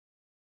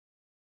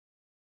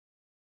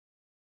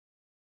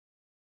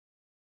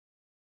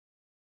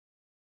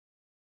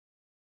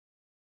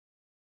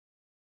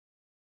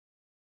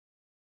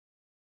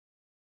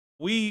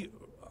We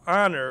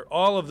honor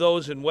all of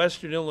those in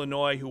Western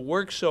Illinois who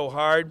work so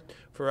hard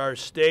for our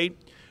state.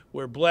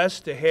 We're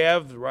blessed to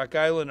have the Rock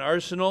Island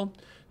Arsenal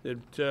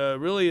that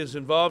really is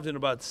involved in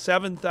about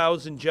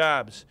 7,000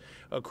 jobs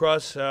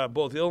across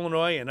both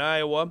Illinois and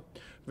Iowa.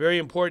 Very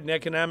important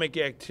economic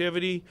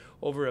activity.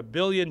 Over $1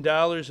 billion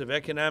of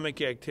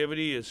economic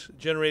activity is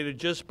generated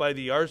just by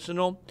the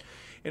Arsenal.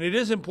 And it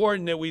is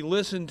important that we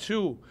listen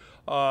to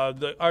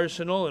the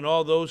Arsenal and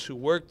all those who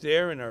work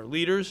there and our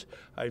leaders.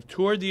 I've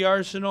toured the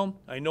Arsenal.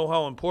 I know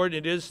how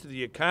important it is to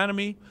the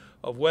economy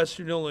of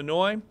Western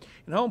Illinois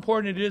and how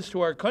important it is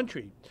to our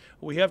country.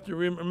 We have to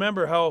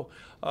remember how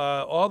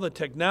all the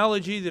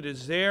technology that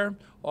is there,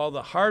 all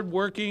the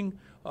hardworking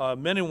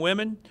men and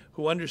women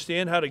who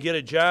understand how to get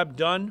a job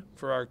done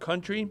for our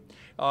country,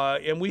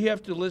 and we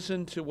have to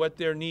listen to what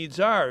their needs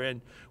are.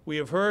 And we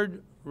have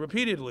heard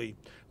repeatedly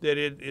that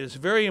it is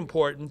very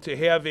important to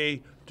have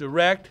a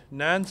direct,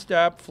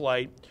 nonstop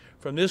flight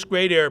from this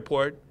great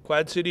airport,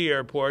 Quad City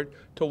Airport,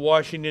 to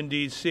Washington,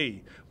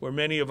 D.C., where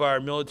many of our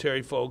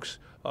military folks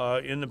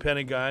in the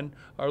Pentagon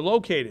are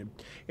located.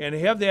 And to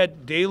have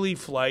that daily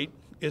flight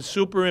is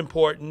super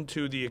important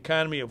to the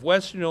economy of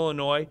Western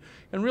Illinois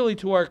and really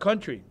to our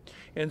country.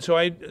 And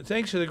so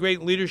thanks to the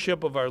great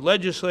leadership of our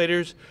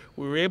legislators,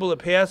 we were able to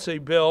pass a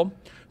bill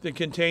that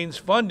contains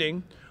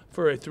funding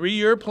for a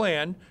 3-year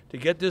plan to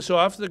get this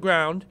off the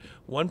ground,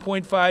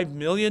 $1.5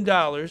 million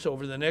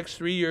over the next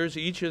 3 years,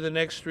 each of the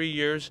next 3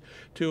 years,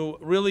 to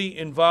really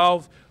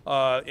involve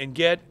and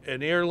get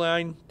an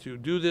airline to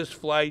do this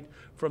flight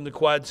from the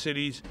Quad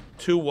Cities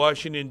to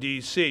Washington,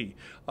 D.C.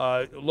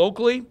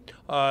 Locally,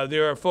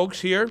 there are folks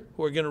here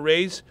who are going to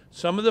raise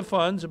some of the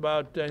funds,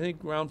 about, I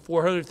think, around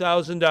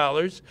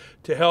 $400,000,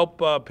 to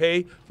help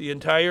pay the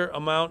entire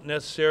amount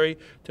necessary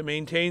to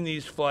maintain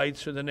these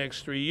flights for the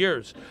next 3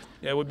 years.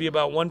 That would be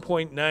about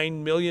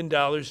 $1.9 million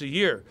a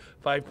year,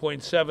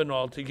 5.7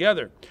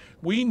 altogether.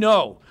 We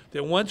know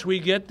that once we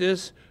get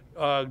this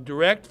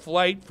direct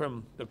flight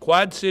from the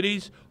Quad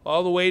Cities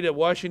all the way to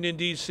Washington,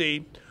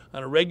 D.C.,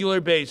 on a regular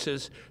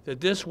basis,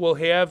 that this will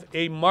have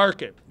a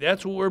market.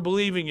 That's what we're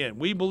believing in.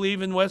 We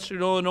believe in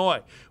Western Illinois.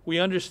 We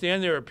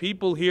understand there are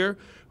people here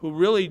who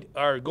really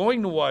are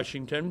going to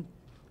Washington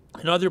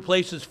and other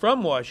places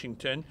from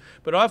Washington,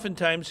 but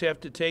oftentimes have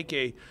to take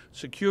a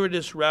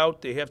circuitous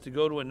route. They have to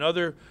go to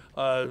another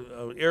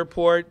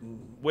airport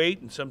and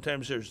wait, and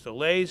sometimes there's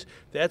delays.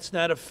 That's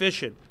not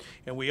efficient.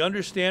 And we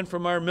understand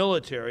from our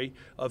military,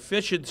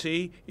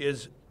 efficiency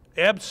is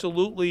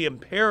absolutely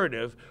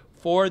imperative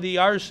for the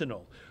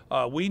Arsenal.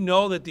 We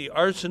know that the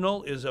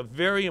Arsenal is a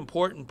very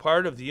important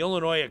part of the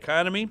Illinois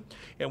economy,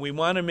 and we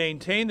want to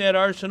maintain that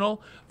Arsenal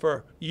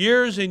for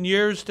years and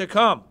years to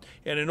come.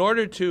 And in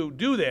order to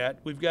do that,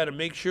 we've got to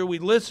make sure we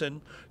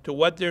listen to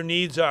what their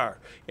needs are.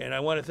 And I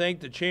want to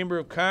thank the Chamber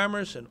of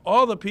Commerce and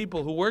all the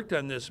people who worked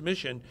on this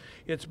mission.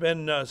 It's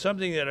been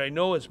something that I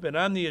know has been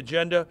on the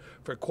agenda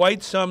for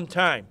quite some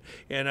time.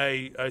 And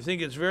I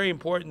think it's very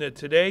important that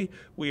today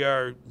we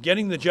are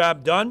getting the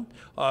job done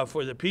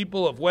for the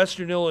people of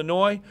Western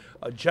Illinois.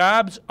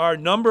 Jobs are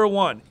number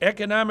one.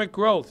 Economic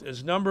growth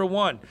is number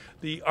one.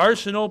 The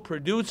Arsenal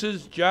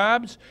produces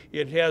jobs.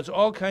 It has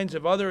all kinds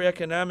of other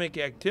economic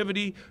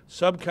activity,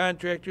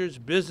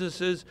 subcontractors,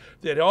 businesses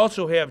that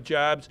also have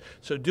jobs.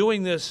 So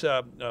doing this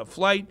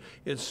flight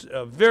is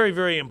very,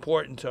 very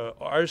important to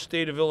our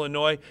state of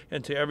Illinois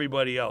and to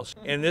everybody else.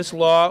 And this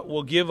law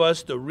will give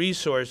us the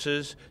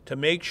resources to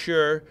make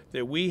sure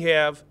that we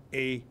have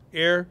an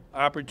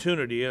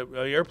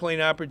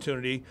airplane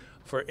opportunity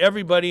for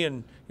everybody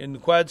in the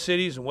Quad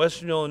Cities and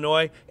Western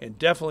Illinois, and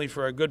definitely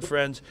for our good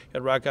friends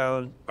at Rock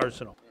Island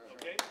Arsenal.